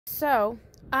So,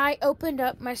 I opened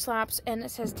up my slaps and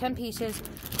it says 10 pieces.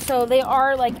 So, they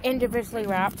are like individually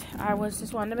wrapped. I was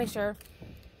just wanting to make sure.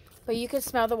 But you can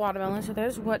smell the watermelon. So,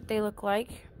 there's what they look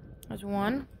like. There's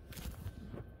one.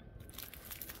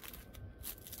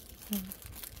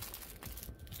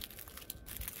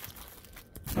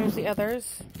 There's the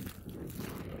others.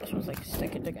 This one's like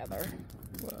sticking together.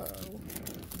 Whoa.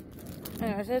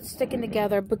 Anyways, it's sticking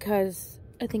together because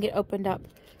I think it opened up.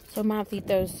 So, I'm going to have to eat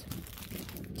those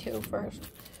two first.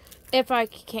 If I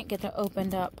can't get them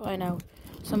opened up, I know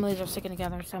some of these are sticking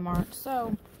together, some aren't.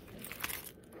 So,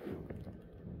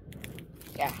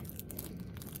 yeah.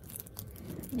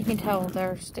 You can tell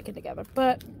they're sticking together.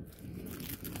 But,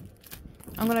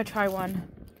 I'm going to try one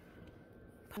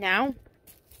now.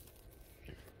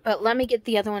 But let me get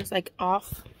the other ones, like,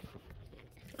 off.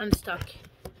 Unstuck.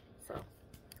 So, I'm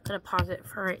going to pause it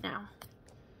for right now.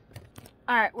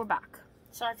 Alright, we're back.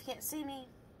 Sorry if you can't see me.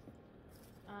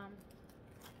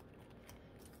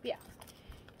 Yeah.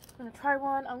 I'm going to try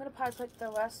one. I'm going to probably put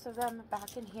the rest of them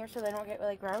back in here so they don't get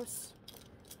really gross.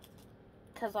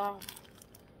 Because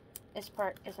this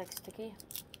part is, like, sticky.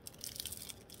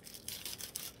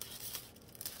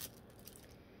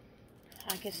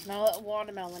 I can smell it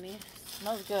watermelon-y.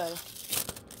 Smells good.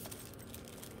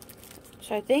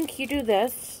 So I think you do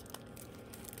this.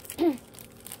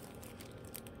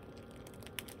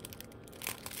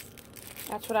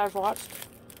 That's what I've watched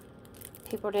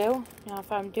people do. Now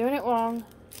if I'm doing it wrong,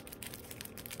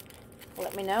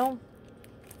 let me know.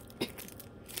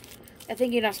 I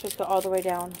think you're not supposed to go all the way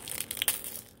down.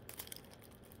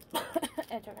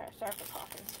 It's okay. Sorry for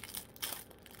coughing.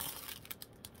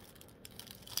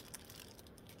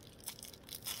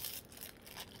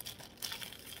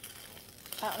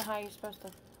 I don't know how you're supposed to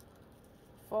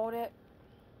fold it.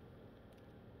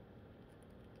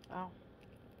 Oh.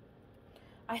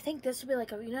 I think this would be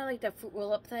like a, you know, like the fruit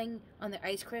roll-up thing on the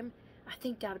ice cream? I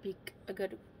think that would be a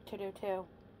good to do too.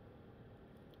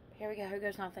 Here we go. Here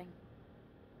goes nothing.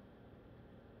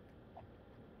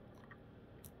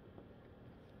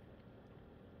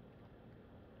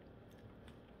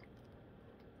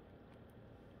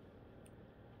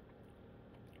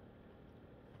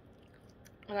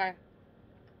 Okay.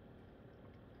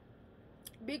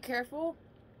 Be careful.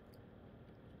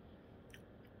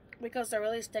 Because they're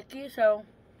really sticky, so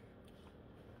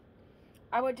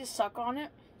I would just suck on it.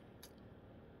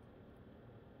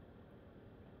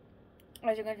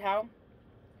 As you can tell.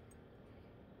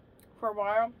 For a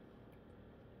while.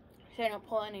 So you don't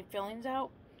pull any fillings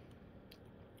out.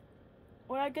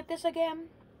 Would I get this again?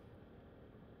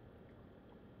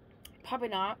 Probably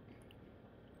not.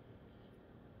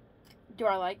 Do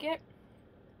I like it?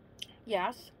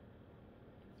 Yes.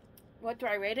 What do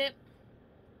I rate it?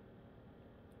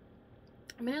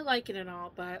 I mean, I like it and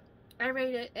all, but I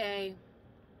rate it a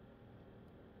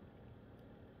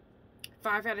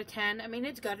 5 out of 10. I mean,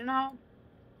 it's good and all,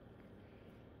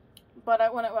 but I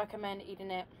wouldn't recommend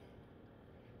eating it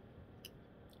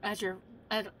as your,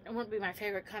 it wouldn't be my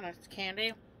favorite kind of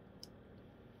candy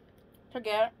to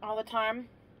get all the time,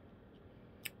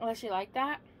 unless you like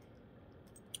that.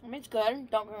 I mean, it's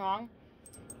good, don't get me wrong.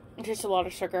 It's just a lot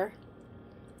of sugar.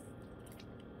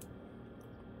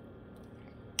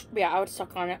 But yeah, I would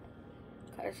suck on it.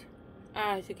 Because,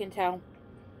 as you can tell.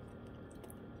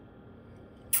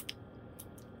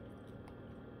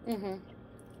 I'm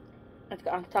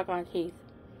stuck on teeth.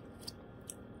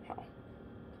 So,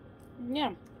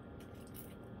 yeah.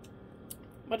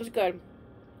 But it's good.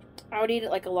 I would eat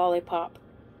it like a lollipop.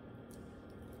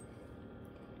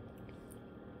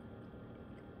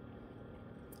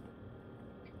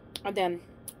 And then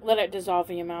let it dissolve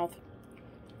in your mouth.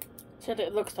 So that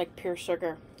it looks like pure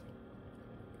sugar.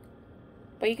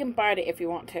 But you can bite it if you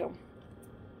want to.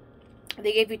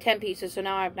 They gave you 10 pieces, so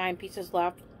now I have 9 pieces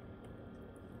left.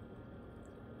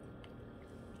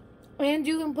 And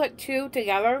you can put 2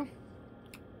 together.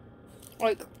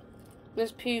 Like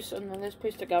this piece and then this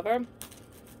piece together.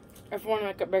 If you want to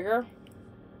make it bigger.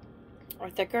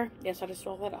 Or thicker. Yes, I just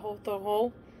swallowed that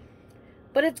whole.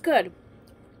 But it's good.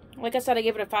 Like I said, I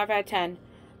gave it a 5 out of 10.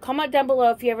 Comment down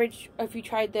below if you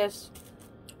tried this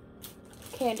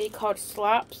candy called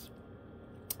Slaps.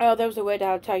 Oh, there was a way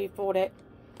to tell you fold it.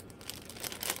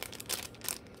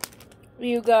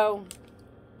 You go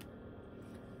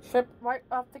strip right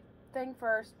off the thing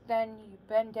first, then you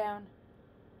bend down,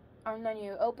 and then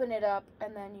you open it up,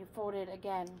 and then you fold it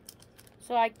again.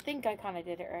 So I think I kind of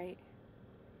did it right.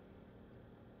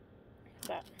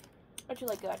 But it's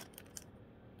really good.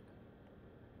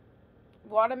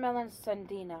 Watermelon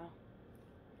Sandina.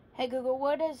 Hey Google,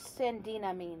 what does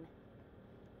Sandina mean?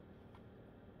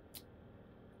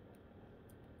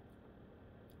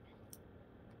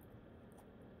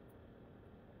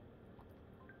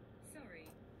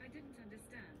 didn't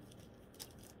understand.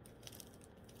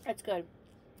 It's good.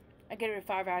 I give it a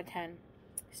 5 out of 10.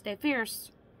 Stay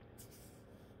fierce.